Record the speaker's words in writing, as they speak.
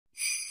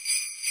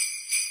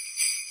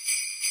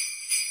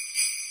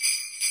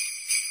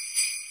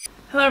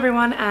Hello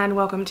everyone and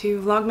welcome to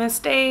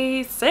Vlogmas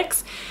Day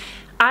 6.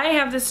 I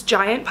have this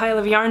giant pile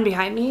of yarn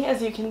behind me,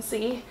 as you can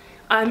see.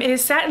 It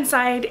is sat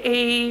inside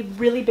a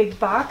really big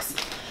box,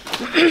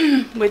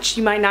 which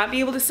you might not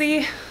be able to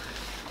see.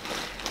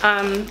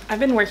 I've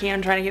been working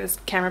on trying to get this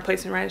camera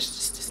placement right,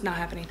 it's just not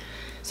happening.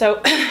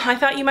 So I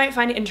thought you might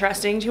find it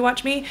interesting to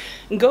watch me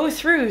go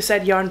through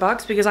said yarn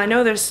box because I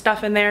know there's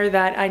stuff in there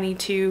that I need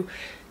to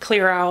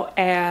clear out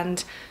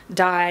and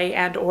dye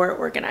and or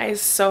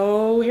organize.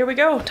 So here we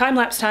go,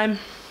 time-lapse time.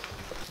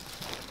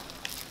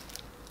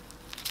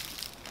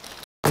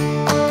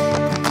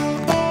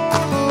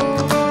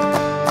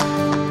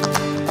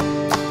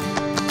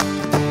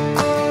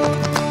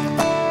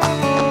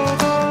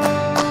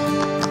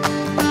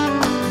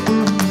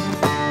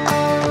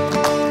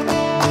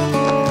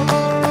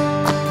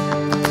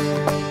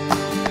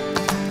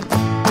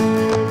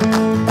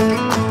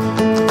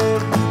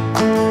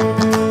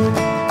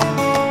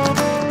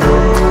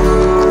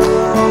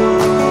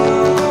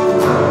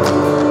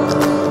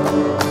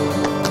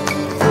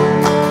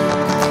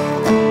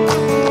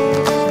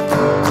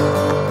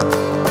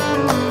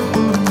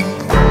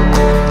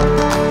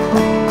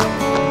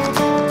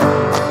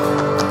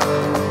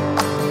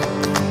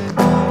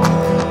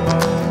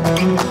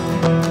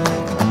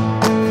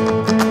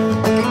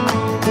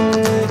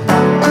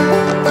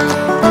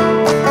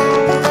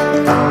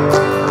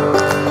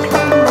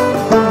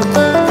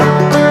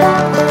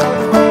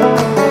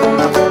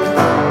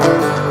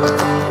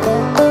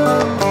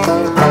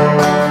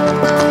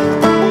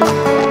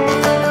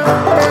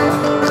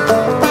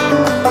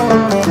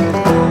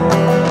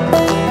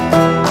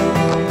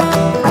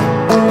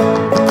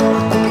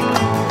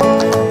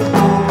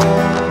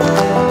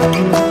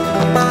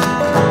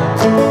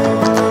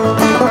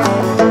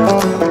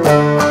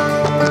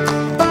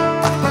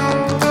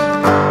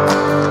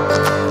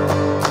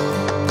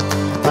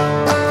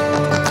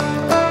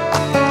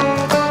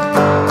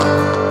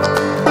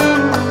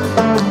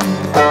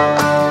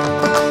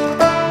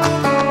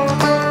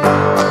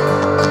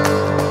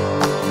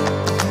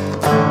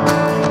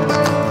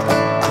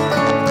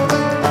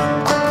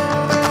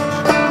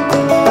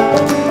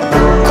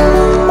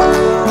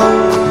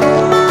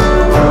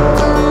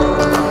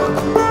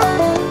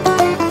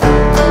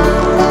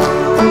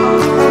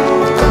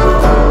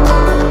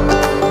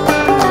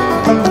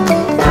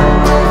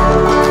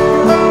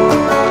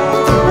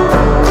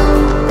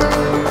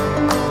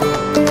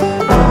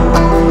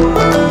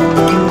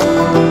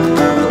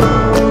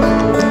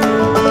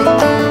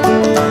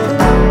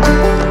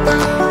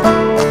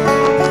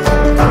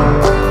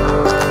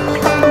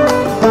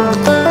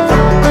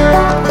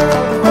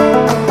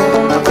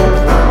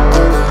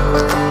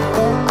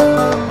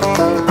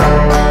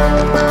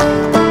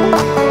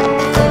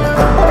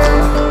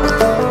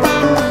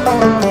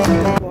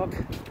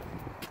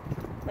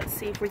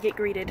 We get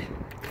greeted.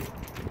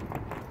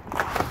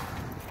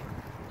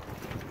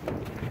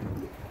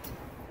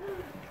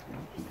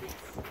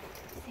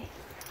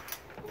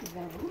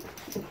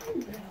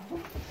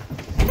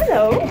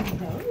 Hello.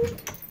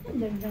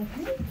 Hello.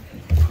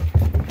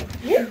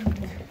 Yeah.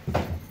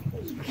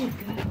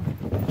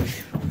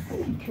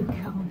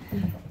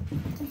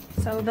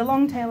 So the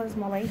long tail is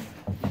Molly,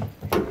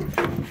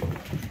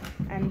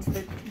 and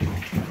the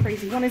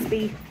crazy one is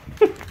Bee.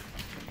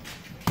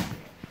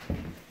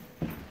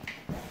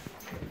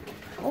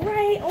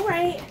 Alright,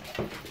 alright.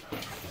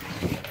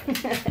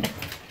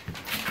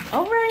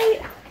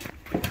 Alright.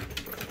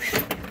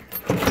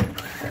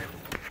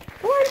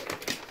 Come on.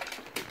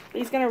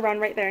 Bee's gonna run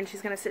right there and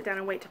she's gonna sit down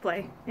and wait to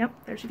play.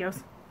 Yep, there she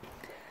goes.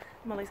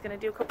 Molly's gonna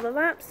do a couple of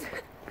laps.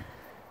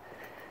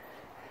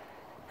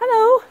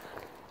 Hello.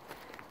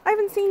 I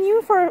haven't seen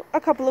you for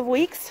a couple of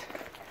weeks.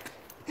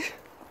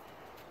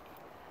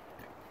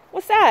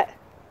 What's that?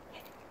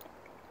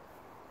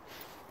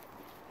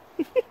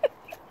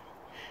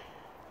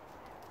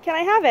 Can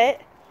I have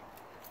it?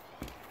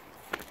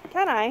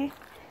 Can I?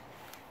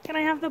 Can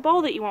I have the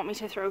ball that you want me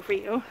to throw for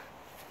you?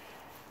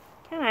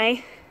 Can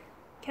I?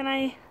 Can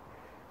I?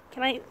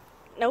 Can I?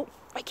 Nope,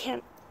 I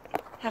can't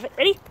have it.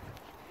 Ready?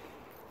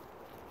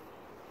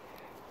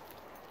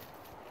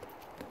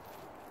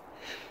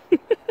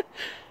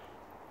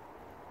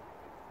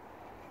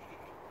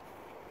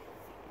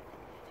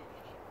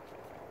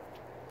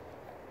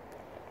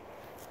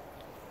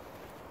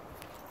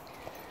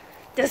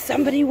 Does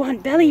somebody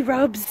want belly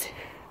rubs?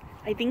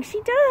 I think she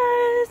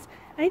does.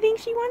 I think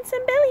she wants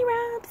some belly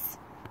rubs.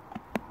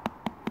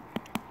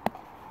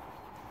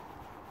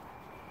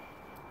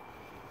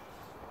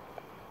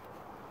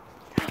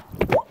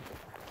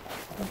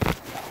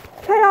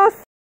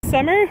 Chaos!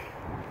 Summer,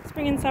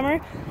 spring and summer,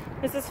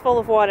 this is full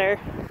of water.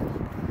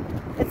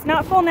 It's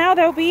not full now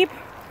though, Beep.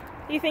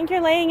 You think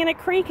you're laying in a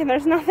creek and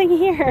there's nothing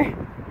here.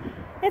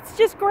 It's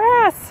just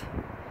grass.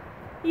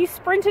 You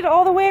sprinted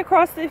all the way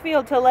across the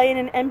field to lay in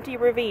an empty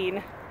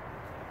ravine.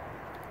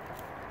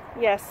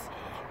 Yes.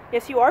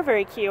 Yes, you are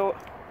very cute.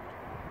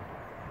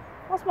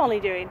 What's Molly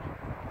doing?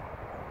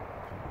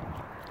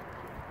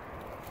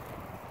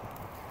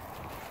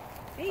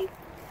 Hey.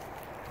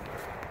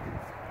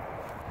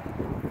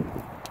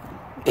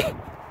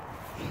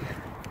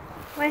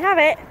 Can I have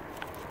it?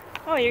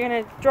 Oh, you're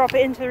gonna drop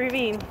it into the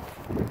ravine.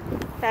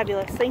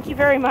 Fabulous. Thank you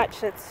very much.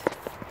 That's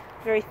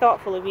very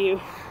thoughtful of you.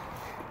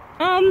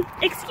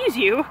 Excuse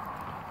you.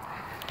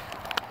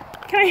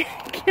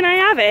 Can I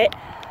have it?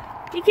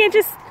 You can't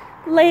just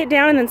lay it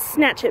down and then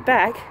snatch it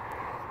back.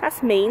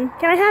 That's mean.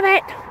 Can I have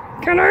it?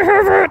 Can I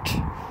have it?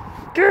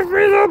 Give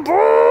me the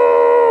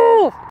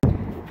ball!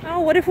 Oh,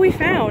 what have we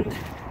found?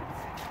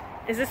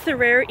 Is this the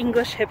rare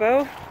English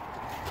hippo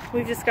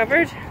we've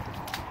discovered?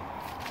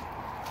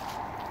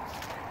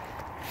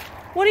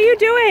 What are you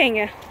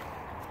doing?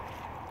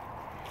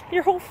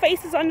 Your whole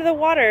face is under the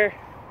water.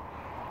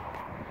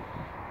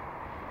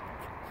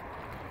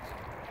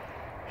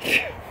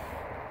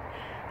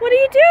 What are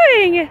you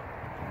doing?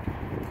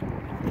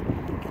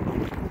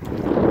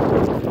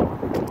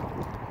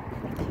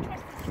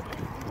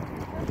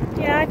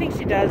 Yeah, I think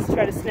she does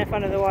try to sniff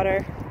under the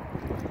water.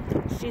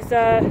 She's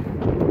not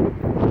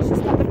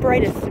the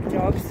brightest of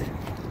dogs.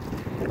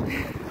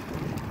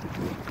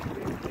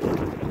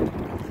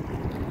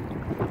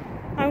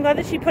 I'm glad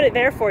that she put it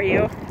there for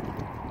you.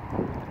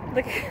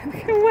 Look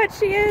at what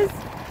she is.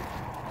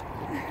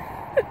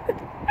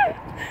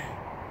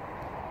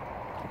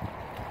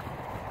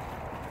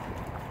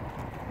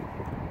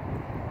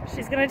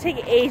 She's gonna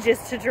take ages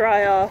to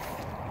dry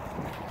off.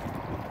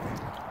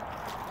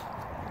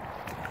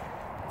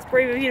 It's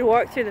brave of you to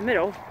walk through the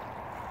middle.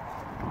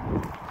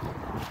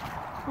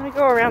 I'm gonna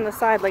go around the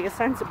side like a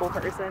sensible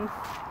person.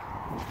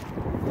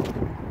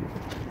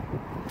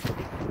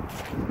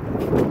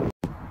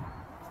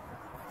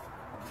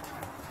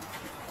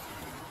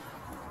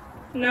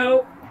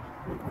 No.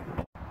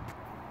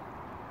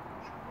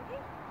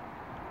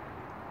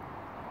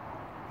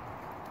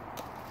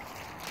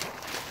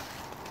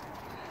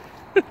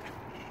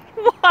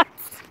 What?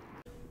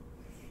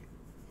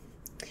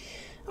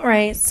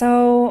 Alright,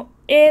 so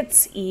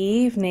it's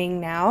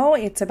evening now.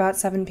 It's about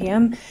 7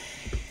 p.m.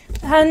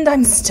 and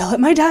I'm still at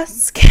my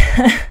desk.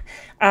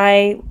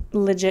 I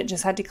legit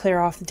just had to clear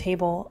off the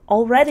table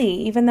already,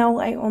 even though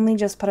I only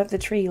just put up the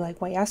tree like,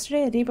 what,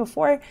 yesterday, the day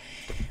before?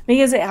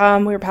 Because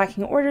we were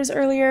packing orders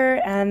earlier,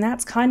 and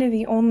that's kind of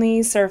the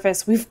only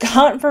surface we've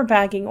got for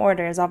packing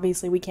orders.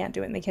 Obviously, we can't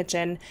do it in the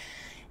kitchen.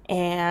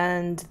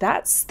 And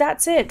that's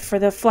it for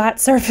the flat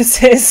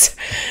surfaces.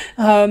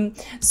 And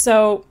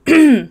also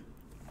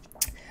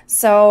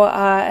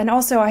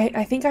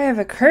I think I have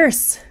a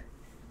curse.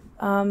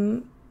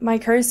 My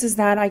curse is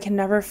that I can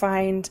never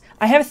find,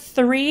 I have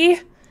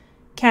 3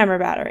 camera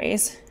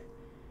batteries.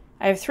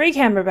 I have 3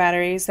 camera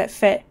batteries that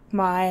fit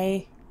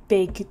my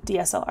big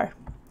DSLR.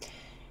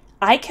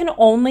 I can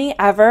only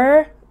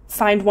ever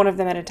find one of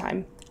them at a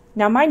time.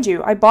 Now, mind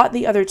you, I bought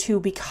the other 2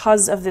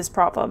 because of this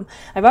problem.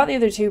 I bought the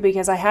other 2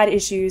 because I had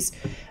issues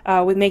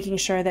with making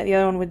sure that the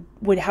other one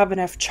would have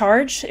enough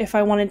charge if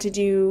I wanted to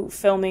do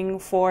filming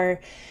for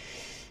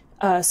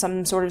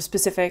some sort of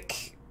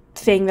specific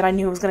thing that I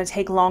knew was going to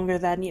take longer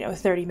than,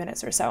 30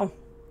 minutes or so.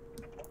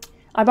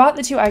 I bought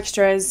the 2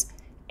 extras,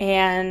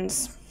 and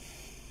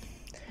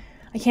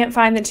I can't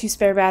find the 2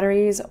 spare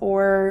batteries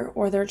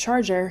or their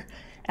charger,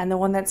 and the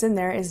one that's in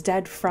there is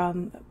dead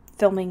from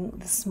filming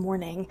this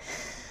morning.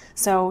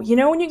 So,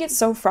 when you get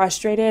so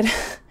frustrated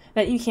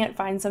that you can't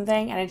find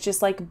something and it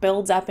just like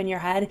builds up in your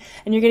head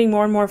and you're getting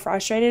more and more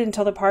frustrated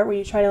until the part where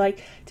you try to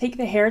like take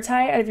the hair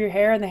tie out of your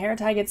hair and the hair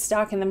tie gets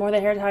stuck, and the more the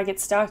hair tie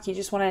gets stuck, you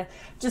just want to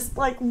just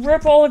like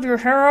rip all of your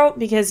hair out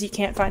because you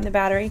can't find the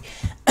battery.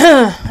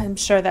 I'm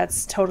sure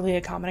that's totally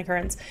a common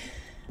occurrence.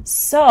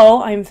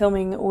 So I'm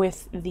filming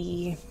with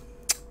the,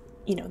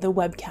 the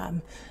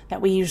webcam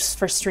that we use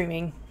for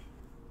streaming,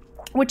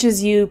 which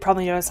is, you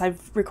probably noticed,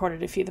 I've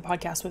recorded a few of the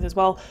podcasts with as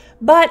well.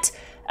 But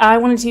I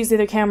wanted to use the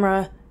other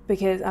camera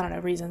because, I don't know,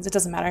 reasons. It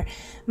doesn't matter.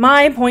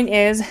 My point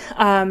is,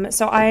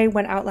 so I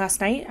went out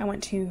last night. I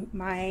went to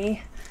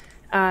my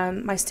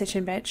my Stitch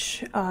and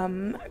Bitch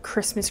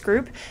Christmas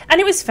group.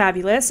 And it was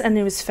fabulous. And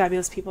there was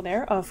fabulous people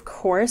there, of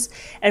course.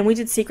 And we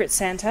did Secret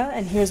Santa.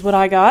 And here's what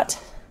I got.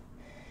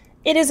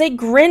 It is a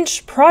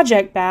Grinch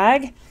project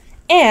bag.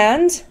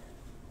 And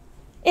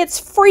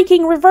it's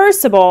freaking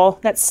reversible.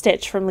 That's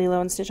Stitch from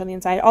Lilo and Stitch on the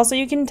inside. Also,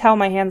 you can tell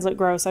my hands look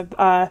gross.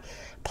 I've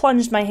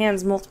plunged my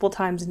hands multiple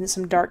times into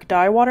some dark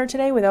dye water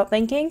today without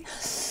thinking.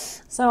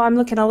 So I'm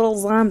looking a little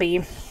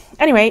zombie.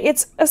 Anyway,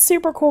 it's a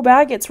super cool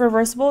bag. It's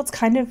reversible. It's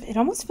kind of, it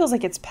almost feels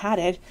like it's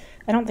padded.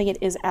 I don't think it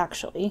is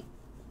actually.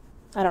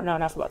 I don't know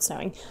enough about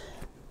sewing.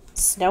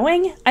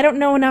 Snowing? I don't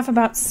know enough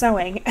about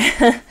sewing.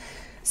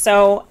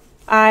 So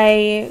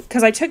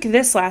because I took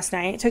this last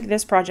night, I took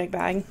this project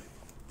bag,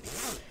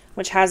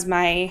 which has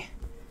my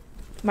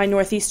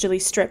northeasterly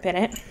strip in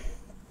it.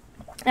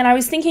 And I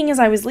was thinking as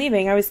I was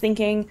leaving,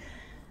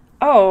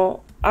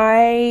 oh,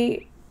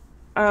 I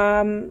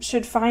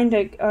should find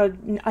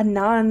a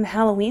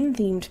non-Halloween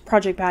themed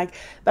project bag.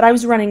 But I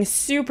was running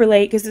super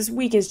late because this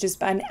week has just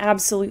been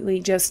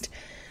absolutely just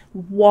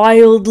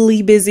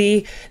wildly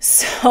busy.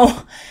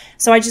 So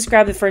I just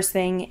grabbed the first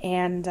thing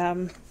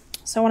and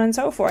so on and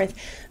so forth.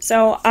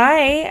 So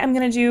I'm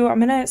going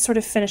to sort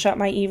of finish up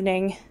my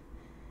evening.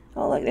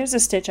 Oh, look, there's a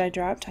stitch I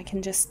dropped. I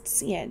can just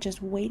see it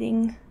just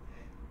waiting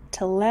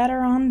to ladder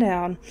on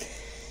down.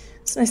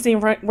 It's a nice thing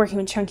working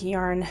with chunky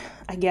yarn,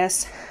 I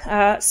guess.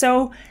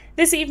 So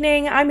this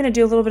evening I'm going to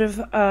do a little bit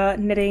of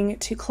knitting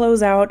to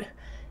close out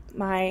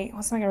my, well,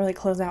 it's not going to really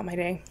close out my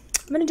day.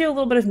 I'm going to do a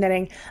little bit of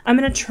knitting. I'm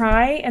going to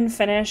try and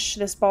finish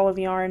this ball of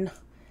yarn.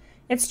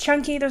 It's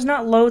chunky, there's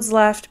not loads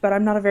left, but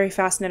I'm not a very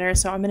fast knitter,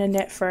 so I'm going to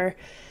knit for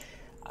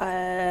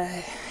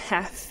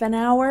half an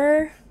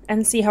hour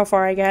and see how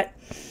far I get.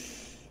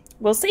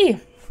 We'll see.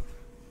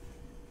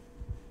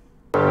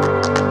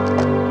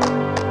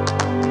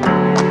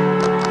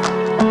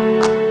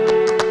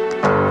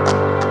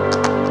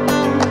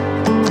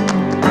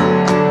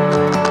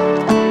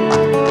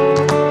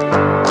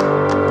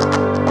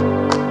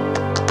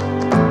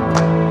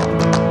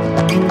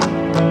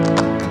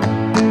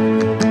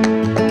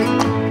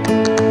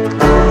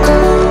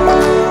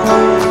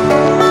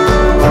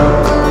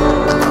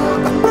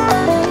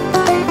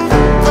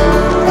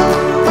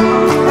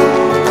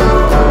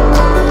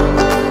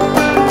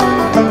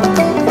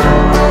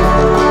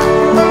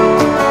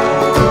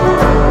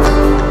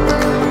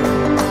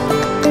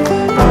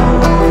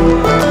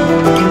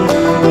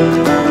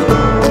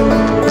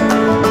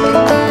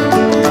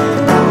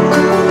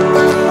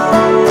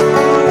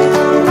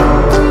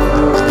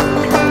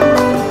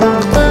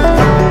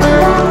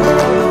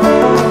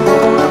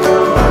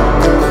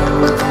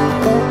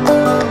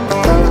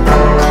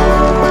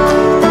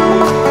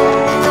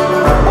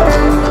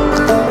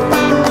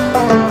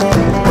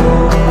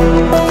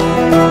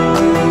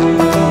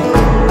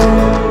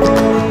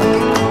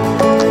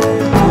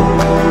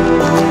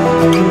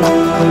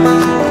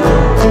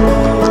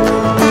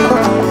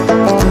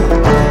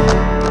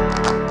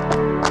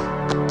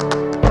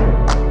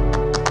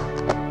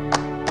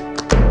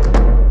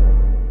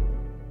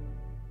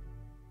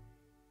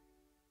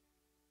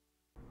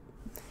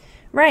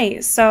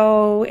 Right,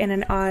 so in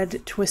an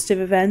odd twist of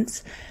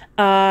events,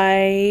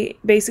 I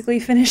basically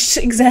finished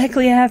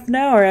exactly half an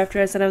hour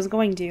after I said I was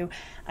going to.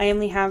 I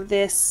only have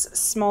this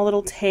small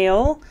little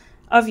tail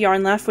of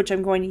yarn left, which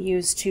I'm going to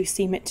use to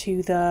seam it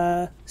to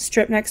the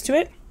strip next to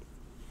it.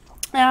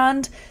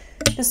 And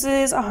this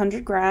is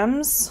 100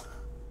 grams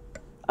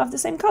of the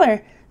same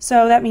color.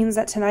 So that means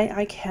that tonight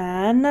I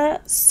can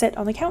sit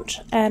on the couch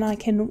and I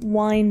can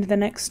wind the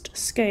next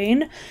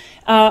skein.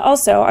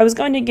 Also, I was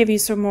going to give you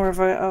some more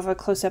of a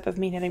close-up of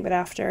me knitting, but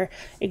after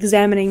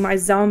examining my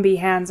zombie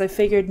hands, I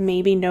figured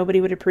maybe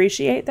nobody would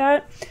appreciate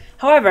that.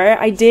 However,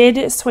 I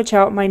did switch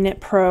out my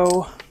Knit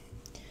Pro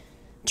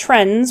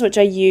trends, which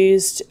I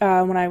used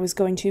when I was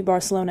going to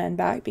Barcelona and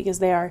back, because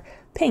they are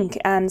pink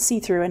and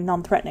see-through and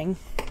non-threatening,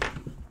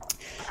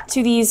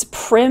 to these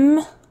Prim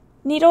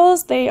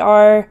needles. They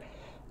are...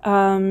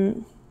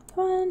 come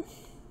on.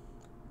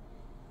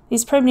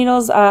 These Prim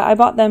needles, I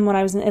bought them when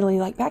I was in Italy,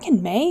 like back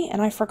in May,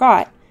 and I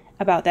forgot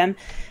about them.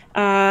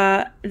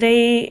 I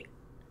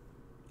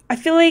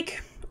feel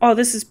like, oh,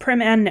 this is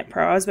Prim and Knit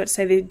Pro. I was about to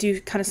say they do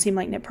kind of seem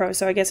like Knit Pro,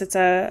 so I guess it's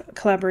a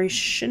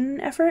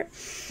collaboration effort.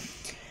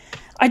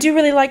 I do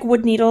really like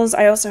wood needles.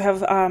 I also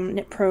have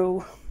Knit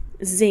Pro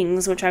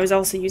Zings, which I was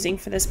also using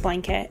for this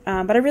blanket.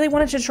 But I really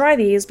wanted to try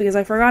these because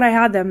I forgot I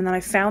had them, and then I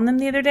found them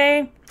the other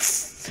day.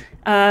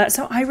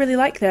 So I really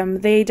like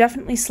them. They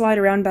definitely slide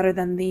around better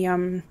than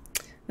the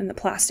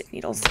plastic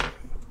needles.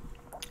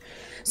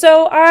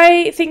 So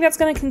I think that's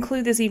going to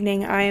conclude this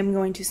evening. I am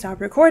going to stop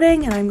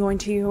recording and I'm going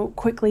to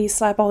quickly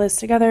slap all this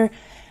together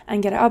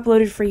and get it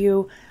uploaded for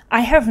you.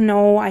 I have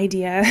no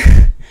idea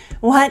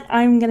what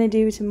I'm going to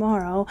do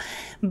tomorrow,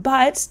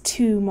 but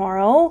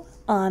tomorrow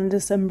on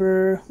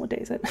December, what day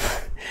is it?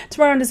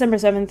 Tomorrow on December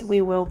 7th,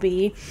 we will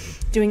be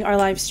doing our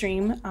live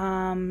stream,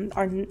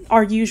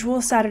 our usual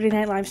Saturday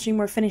night live stream.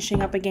 We're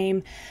finishing up a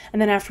game,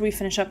 and then after we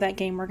finish up that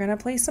game, we're going to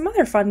play some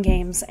other fun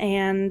games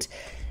and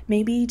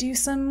maybe do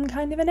some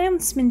kind of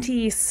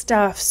announcement-y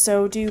stuff.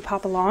 So do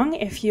pop along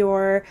if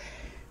you're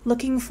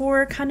looking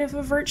for kind of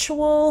a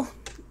virtual,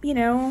 you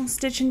know,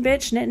 stitch and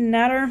bitch, knit and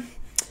natter.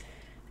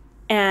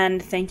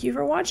 And thank you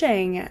for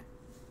watching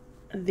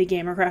the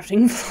Gamer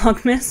Crafting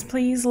Vlogmas.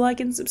 Please like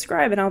and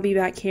subscribe, and I'll be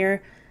back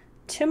here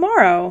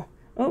tomorrow.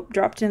 Oh,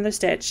 dropped another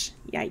stitch.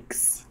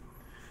 Yikes.